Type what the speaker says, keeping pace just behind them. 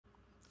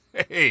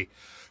Hey,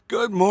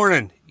 good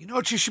morning. You know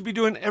what you should be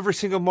doing every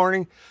single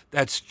morning?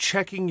 That's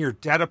checking your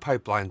data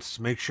pipelines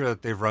to make sure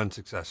that they've run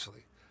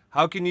successfully.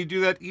 How can you do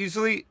that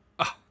easily?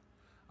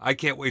 I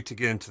can't wait to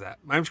get into that.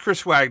 My name's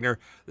Chris Wagner.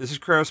 This is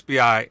Kratos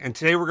BI, and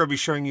today we're going to be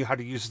showing you how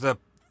to use the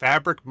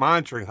Fabric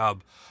Monitoring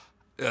Hub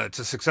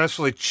to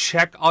successfully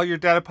check all your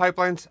data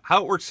pipelines,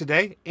 how it works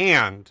today,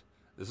 and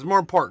this is more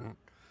important,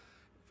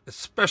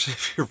 especially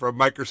if you're from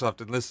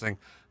Microsoft and listening,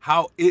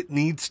 how it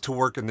needs to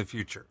work in the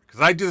future.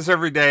 Because I do this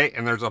every day,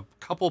 and there's a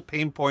couple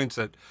pain points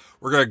that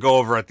we're going to go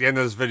over at the end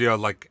of this video,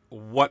 like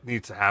what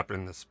needs to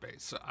happen in this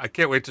space. So I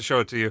can't wait to show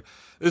it to you.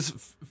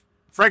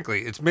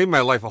 Frankly, it's made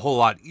my life a whole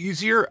lot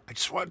easier. I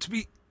just want it to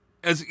be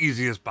as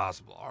easy as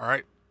possible, all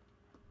right?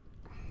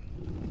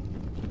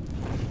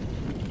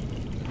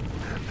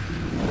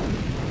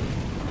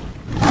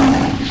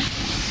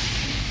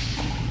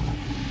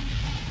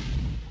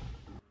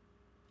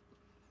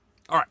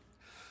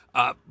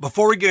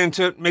 Before we get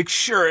into it, make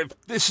sure if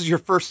this is your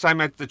first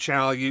time at the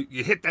channel, you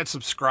hit that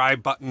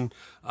subscribe button.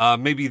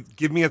 Maybe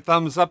give me a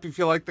thumbs up if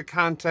you like the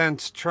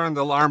content. Turn on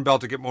the alarm bell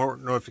to get more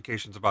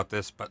notifications about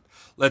this. But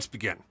let's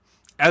begin.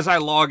 As I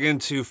log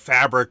into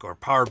Fabric or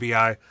Power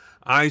BI,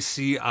 I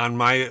see on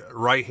my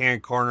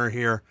right-hand corner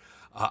here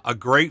a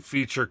great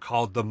feature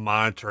called the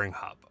Monitoring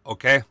Hub.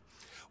 Okay,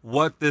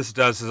 what this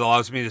does is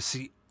allows me to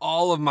see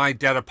all of my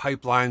data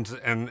pipelines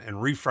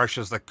and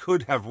refreshes that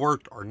could have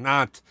worked or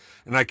not,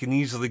 and I can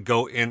easily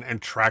go in and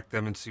track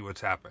them and see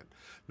what's happened.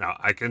 Now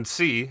I can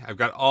see I've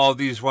got all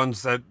these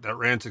ones that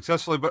ran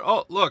successfully, but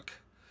oh look,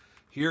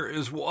 here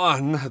is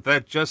one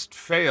that just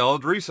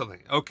failed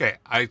recently. Okay,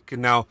 I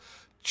can now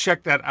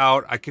check that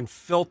out. I can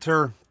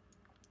filter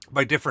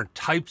by different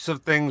types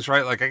of things,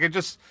 right? Like I could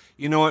just,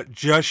 you know what,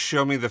 just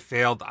show me the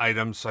failed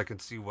items so I can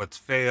see what's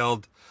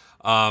failed.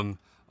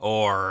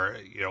 Or,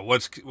 you know,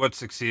 what's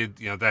succeeded,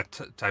 you know,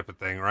 that type of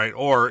thing, right?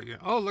 Or, you know,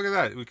 oh, look at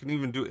that. We can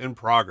even do in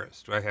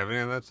progress. Do I have any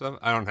of that stuff?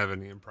 I don't have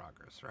any in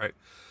progress, right?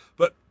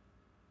 But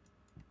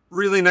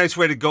really nice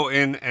way to go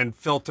in and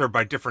filter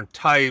by different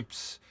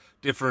types,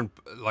 different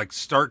like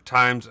start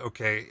times.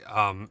 Okay,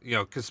 you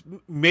know, because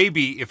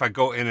maybe if I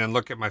go in and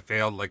look at my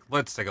failed, like,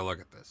 let's take a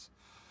look at this.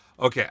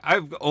 Okay,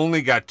 I've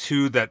only got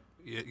two that,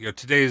 you know,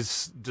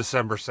 today's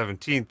December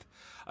 17th.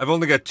 I've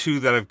only got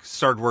two that I've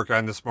started work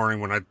on this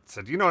morning when I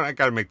said, you know what, I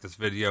got to make this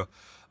video.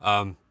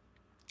 I've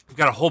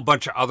got a whole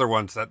bunch of other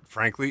ones that,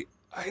 frankly,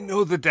 I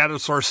know the data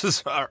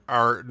sources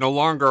are no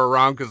longer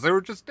around because they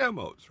were just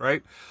demos,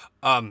 right?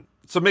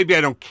 So maybe I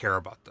don't care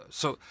about those.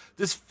 So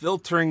this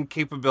filtering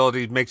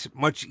capability makes it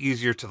much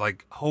easier to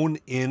like hone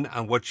in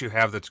on what you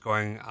have that's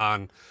going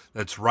on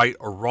that's right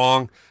or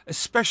wrong,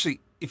 especially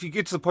if you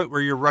get to the point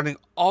where you're running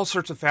all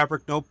sorts of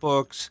Fabric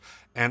notebooks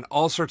and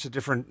all sorts of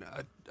different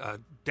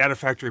data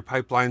factory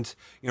pipelines,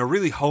 you know,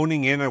 really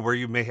honing in on where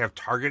you may have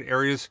target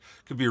areas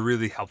could be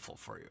really helpful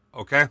for you.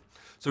 Okay,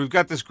 so we've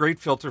got this great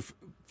filter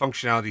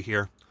functionality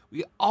here.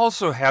 We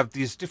also have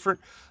these different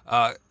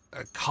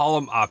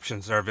column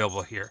options that are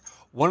available here.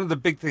 One of the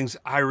big things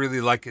I really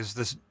like is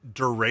this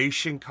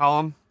duration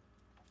column.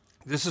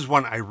 This is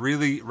one I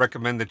really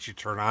recommend that you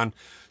turn on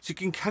so you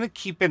can kind of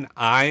keep an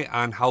eye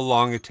on how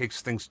long it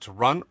takes things to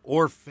run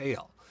or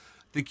fail.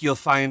 I think you'll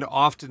find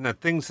often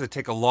that things that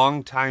take a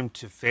long time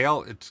to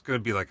fail, it's going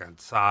to be like on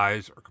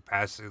size or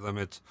capacity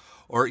limits,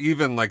 or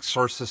even like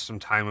source system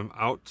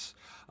timeouts,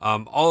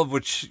 all of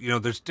which, you know,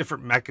 there's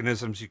different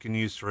mechanisms you can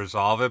use to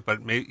resolve it, but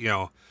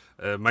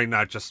it might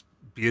not just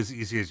be as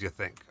easy as you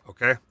think.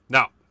 Okay.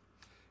 Now,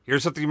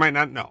 here's something you might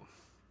not know.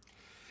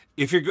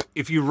 If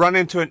you run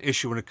into an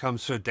issue when it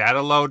comes to a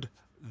data load,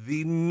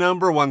 the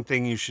number one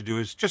thing you should do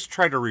is just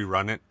try to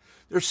rerun it.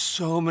 There's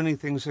so many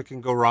things that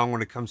can go wrong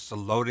when it comes to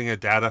loading a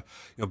data,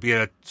 you know, be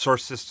it a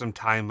source system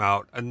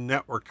timeout, a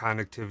network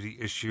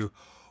connectivity issue,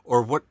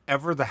 or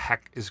whatever the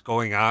heck is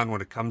going on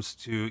when it comes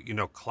to, you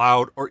know,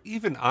 cloud or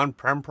even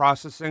on-prem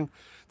processing.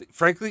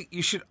 Frankly,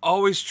 you should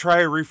always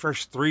try a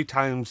refresh 3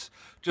 times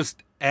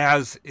just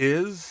as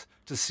is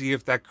to see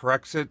if that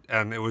corrects it.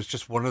 And it was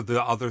just one of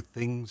the other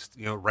things,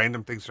 you know,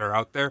 random things that are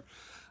out there.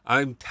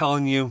 I'm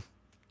telling you,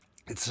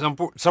 it's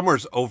somewhere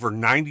over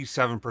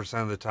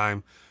 97% of the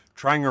time,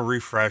 trying a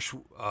refresh,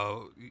 you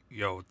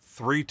know,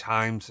 3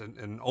 times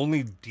and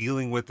only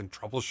dealing with and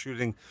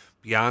troubleshooting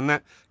beyond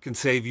that can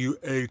save you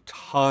a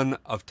ton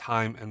of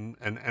time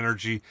and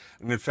energy.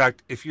 And in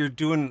fact, if you're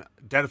doing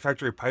data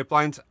factory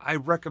pipelines, I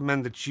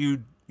recommend that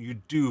you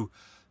do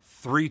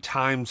 3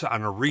 times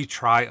on a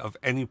retry of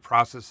any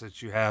process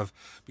that you have,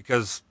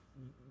 because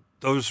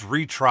those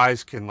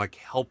retries can like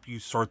help you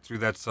sort through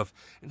that stuff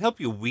and help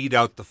you weed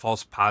out the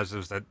false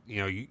positives that, you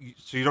know,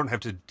 so you don't have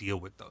to deal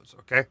with those.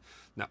 Okay.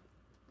 Now,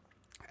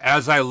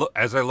 as I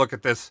look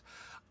at this,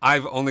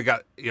 I've only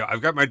got, you know,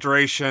 I've got my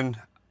duration.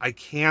 I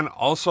can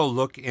also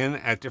look in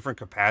at different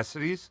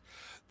capacities.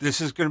 This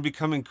is going to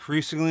become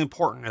increasingly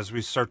important as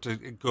we start to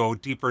go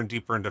deeper and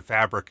deeper into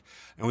Fabric,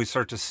 and we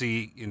start to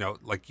see,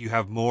 like you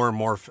have more and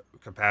more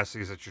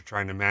capacities that you're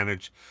trying to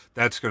manage.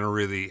 That's going to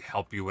really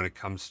help you when it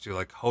comes to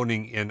like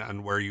honing in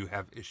on where you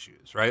have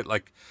issues, right?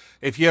 Like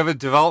if you have a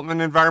development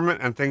environment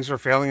and things are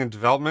failing in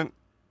development,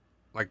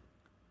 like,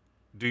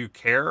 do you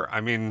care? I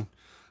mean,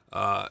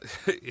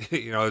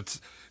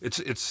 it's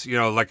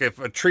like if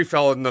a tree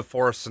fell in the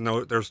forest and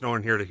there's no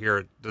one here to hear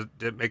it,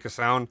 did it make a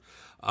sound?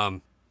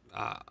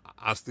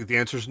 Honestly, the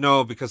answer is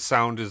no, because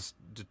sound is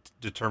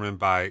determined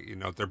by,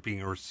 there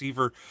being a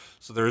receiver.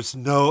 So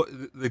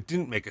they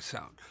didn't make a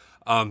sound.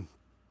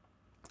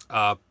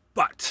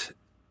 But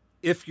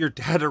if your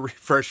data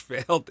refresh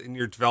failed in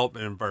your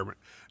development environment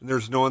and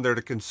there's no one there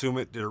to consume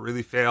it, did it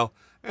really fail?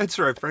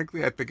 Answer, I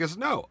frankly think is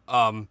no.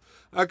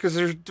 Because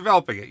you're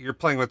developing it, you're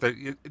playing with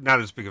it, not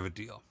as big of a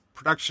deal.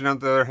 Production, on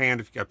the other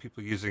hand, if you got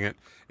people using it,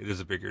 it is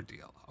a bigger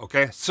deal.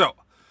 Okay, so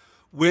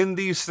when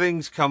these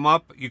things come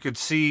up, you could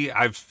see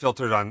I've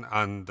filtered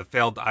on the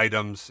failed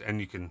items, and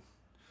you can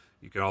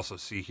also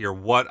see here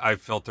what I've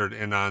filtered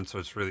in on, so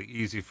it's really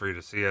easy for you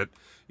to see it.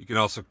 You can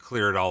also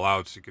clear it all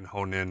out so you can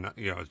hone in,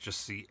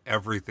 just see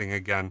everything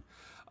again.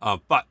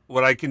 But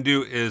what I can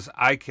do is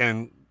I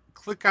can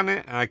click on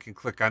it and I can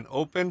click on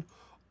open,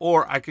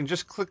 or I can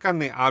just click on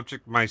the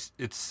object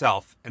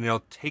itself and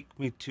it'll take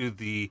me to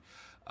the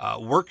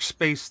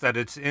workspace that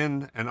it's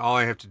in, and all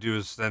I have to do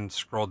is then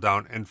scroll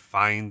down and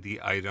find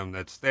the item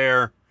that's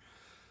there.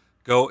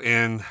 Go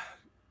in.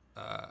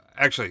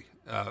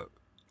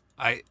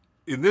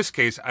 In this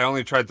case, I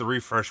only tried the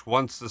refresh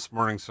once this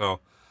morning, so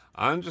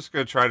I'm just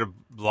going to try to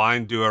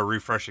blind do a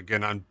refresh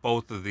again on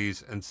both of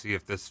these and see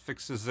if this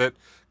fixes it.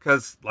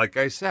 Because, like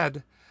I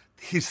said,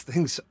 these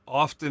things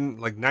often,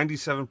 like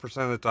 97%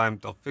 of the time,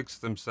 they'll fix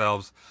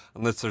themselves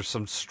unless there's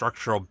some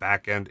structural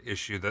back-end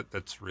issue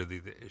that's really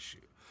the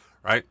issue,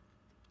 right?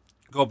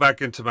 Go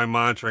back into my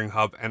monitoring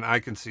hub, and I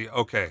can see,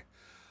 okay,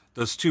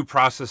 those two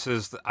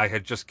processes that I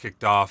had just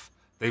kicked off,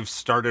 they've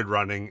started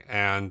running,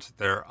 and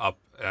they're up,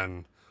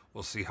 and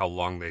we'll see how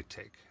long they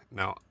take.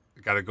 Now,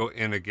 I got to go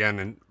in again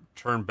and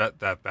turn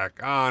that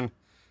back on,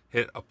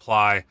 hit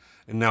apply,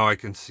 and now I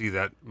can see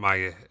that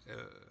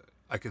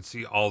I can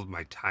see all of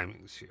my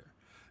timings here.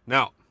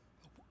 Now,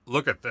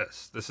 look at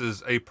this. This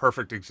is a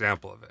perfect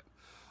example of it.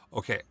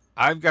 Okay,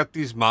 I've got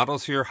these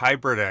models here,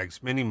 hybrid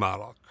eggs, mini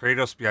model,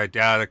 Kratos BI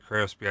data,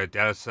 Kratos BI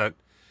data set.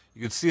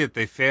 You can see that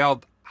they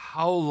failed.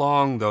 How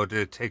long, though, did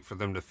it take for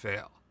them to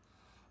fail?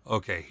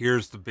 Okay,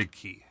 here's the big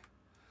key.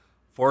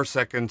 4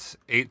 seconds,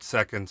 8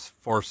 seconds,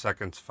 4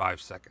 seconds,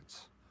 5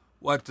 seconds.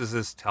 What does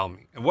this tell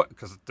me? And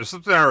because there's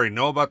something I already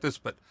know about this,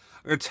 but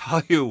I'm going to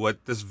tell you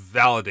what this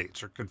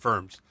validates or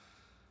confirms.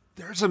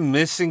 There's a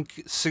missing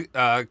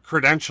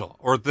credential,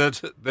 or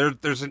there's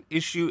an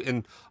issue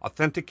in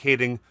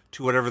authenticating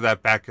to whatever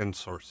that backend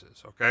source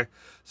is. Okay,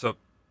 so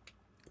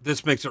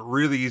this makes it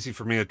really easy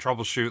for me to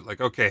troubleshoot.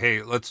 Like, okay,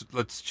 hey,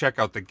 let's check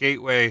out the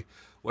gateway,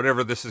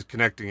 whatever this is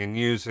connecting and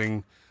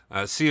using.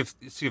 See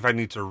if I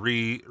need to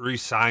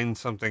re-sign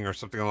something or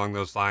something along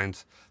those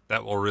lines.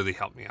 That will really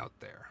help me out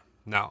there.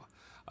 Now,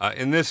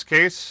 in this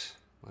case,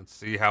 let's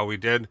see how we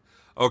did.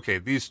 Okay,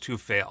 these two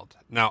failed.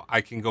 Now I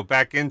can go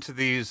back into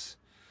these.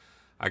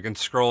 I can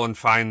scroll and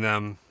find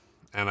them,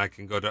 and I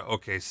can go to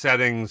OK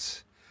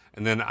settings,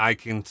 and then I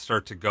can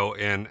start to go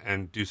in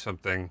and do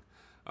something.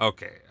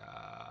 Okay,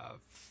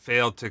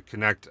 failed to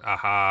connect.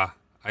 Aha.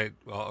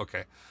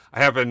 Okay. I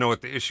happen to know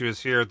what the issue is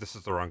here. This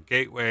is the wrong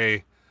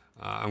gateway.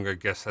 I'm going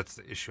to guess that's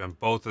the issue on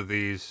both of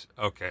these.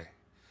 Okay.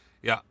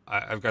 Yeah,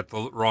 I've got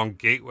the wrong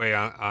gateway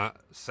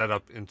set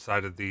up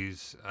inside of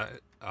these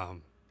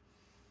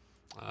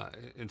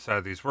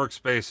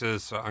workspaces.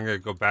 So I'm going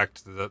to go back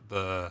to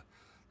the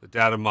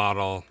data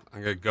model.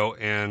 I'm going to go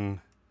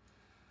in.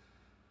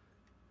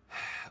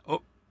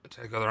 Oh,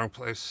 did I go the wrong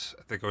place?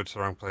 I think I went to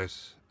the wrong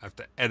place. I have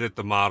to edit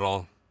the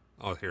model.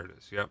 Oh, here it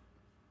is. Yep.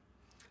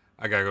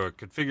 I got to go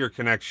to configure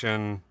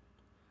connection.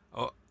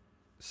 Oh,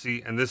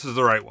 see, and this is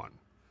the right one.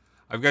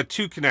 I've got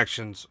two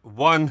connections.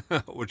 One,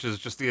 which is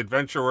just the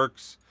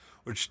AdventureWorks,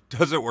 which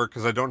doesn't work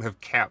because I don't have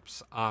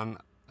caps on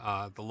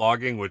the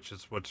logging, which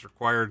is what's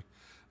required.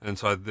 And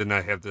so then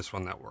I have this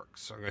one that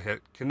works. So I'm going to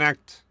hit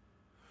connect.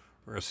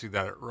 We're going to see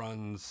that it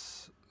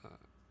runs.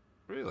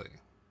 Really?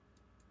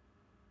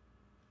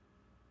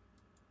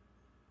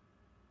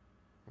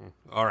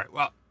 All right.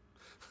 Well,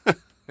 all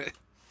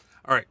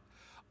right.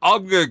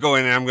 I'm going to go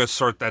in and I'm going to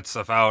sort that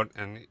stuff out.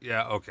 And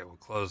yeah, okay, we'll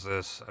close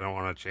this. I don't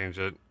want to change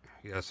it.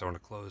 Yes, I want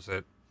to close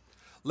it.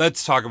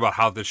 Let's talk about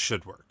how this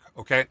should work.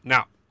 Okay.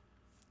 Now,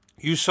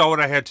 you saw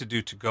what I had to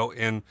do to go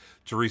in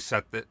to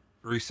reset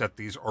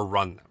these or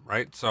run them,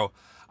 right? So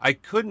I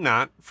could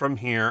not from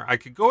here. I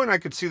could go and I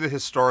could see the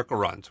historical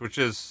runs, which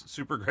is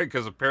super great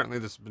because apparently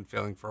this has been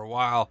failing for a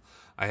while.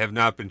 I have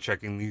not been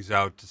checking these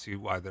out to see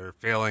why they're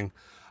failing.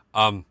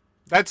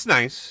 That's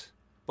nice.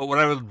 But what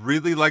I would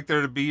really like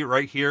there to be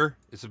right here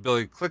is the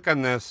ability to click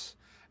on this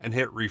and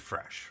hit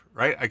refresh,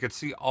 right? I could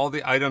see all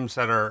the items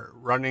that are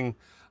running.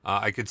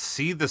 I could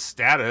see the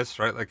status,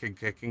 right? Like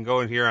I can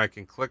go in here, I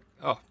can click.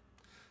 Oh,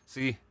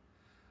 See,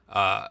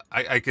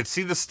 I could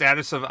see the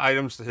status of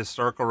items, the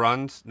historical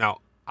runs.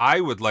 Now,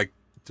 I would like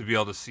to be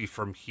able to see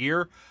from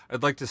here.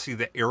 I'd like to see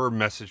the error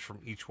message from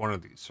each one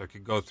of these, so I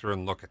could go through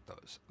and look at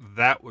those.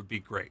 That would be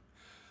great.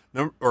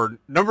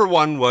 Number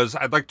one was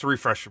I'd like to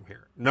refresh from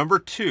here. Number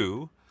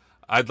two,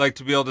 I'd like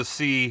to be able to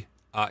see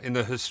in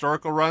the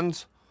historical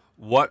runs,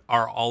 what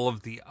are all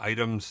of the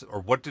items, or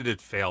what did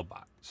it fail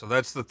by? So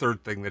that's the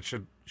third thing that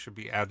should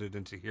be added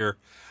into here.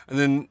 And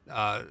then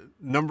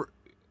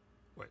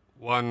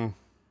one,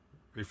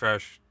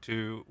 refresh.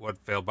 Two, what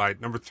failed by?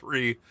 Number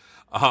three,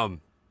 I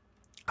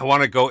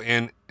want to go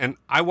in and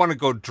I want to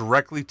go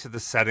directly to the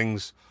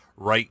settings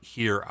right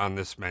here on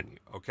this menu.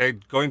 Okay,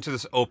 going to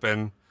this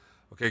open.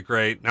 Okay,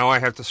 great. Now I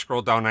have to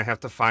scroll down. I have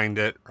to find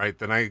it, right?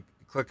 Then I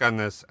click on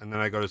this and then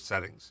I go to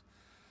settings.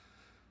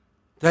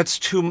 That's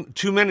too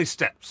many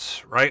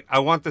steps, right? I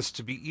want this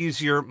to be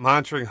easier.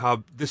 Monitoring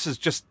hub. This is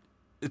just,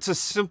 it's a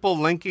simple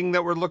linking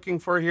that we're looking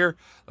for here,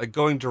 like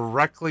going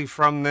directly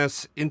from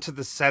this into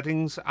the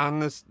settings on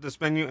this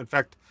menu. In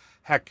fact,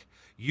 heck,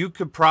 you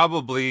could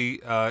probably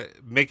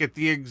make it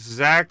the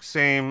exact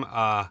same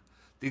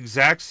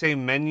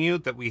menu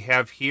that we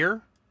have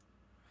here.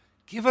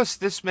 Give us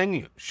this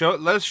menu.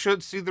 Let us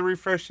see the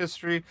refresh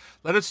history.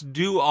 Let us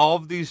do all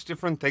of these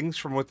different things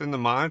from within the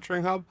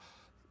monitoring hub.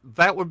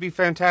 That would be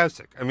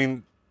fantastic. I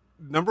mean,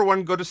 number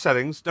one, go to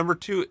settings. Number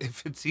two,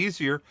 if it's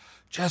easier,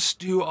 just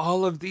do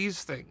all of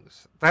these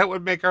things. That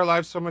would make our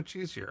lives so much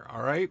easier.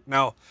 All right.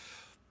 Now,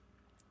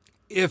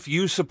 if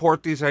you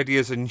support these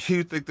ideas and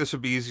you think this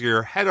would be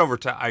easier, head over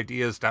to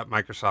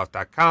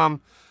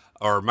ideas.microsoft.com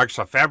or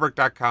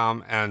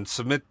microsoftfabric.com and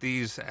submit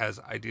these as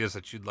ideas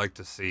that you'd like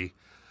to see.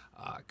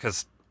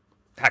 Because,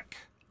 heck,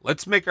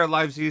 let's make our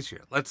lives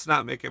easier. Let's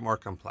not make it more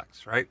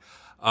complex, right?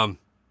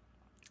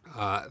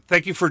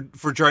 Thank you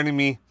for joining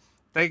me.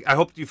 I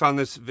hope you found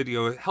this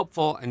video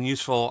helpful and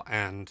useful.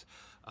 And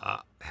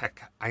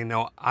heck, I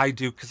know I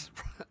do, because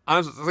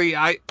honestly,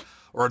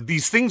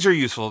 these things are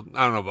useful.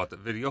 I don't know about the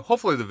video.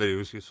 Hopefully the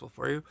video is useful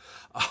for you.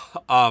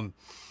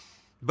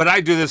 But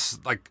I do this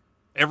like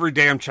every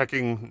day. I'm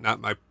checking not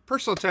my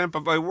personal tenant,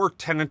 but my work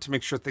tenant, to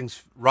make sure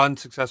things run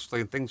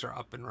successfully and things are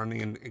up and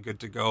running and good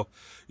to go.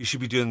 You should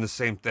be doing the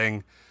same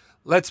thing.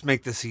 Let's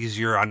make this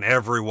easier on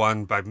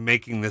everyone by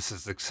making this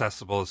as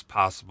accessible as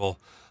possible.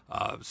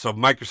 So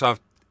Microsoft,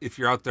 if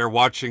you're out there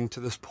watching to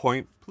this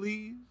point,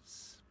 please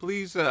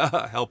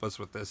help us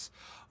with this.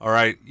 All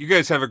right. You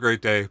guys have a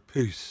great day.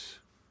 Peace.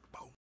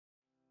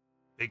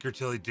 Baker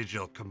Tilly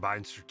Digital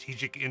combines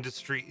strategic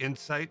industry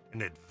insight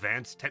and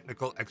advanced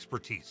technical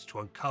expertise to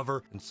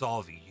uncover and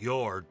solve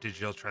your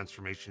digital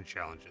transformation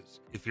challenges.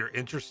 If you're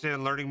interested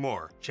in learning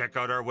more, check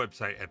out our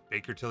website at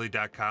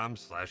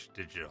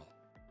bakertilly.com/digital.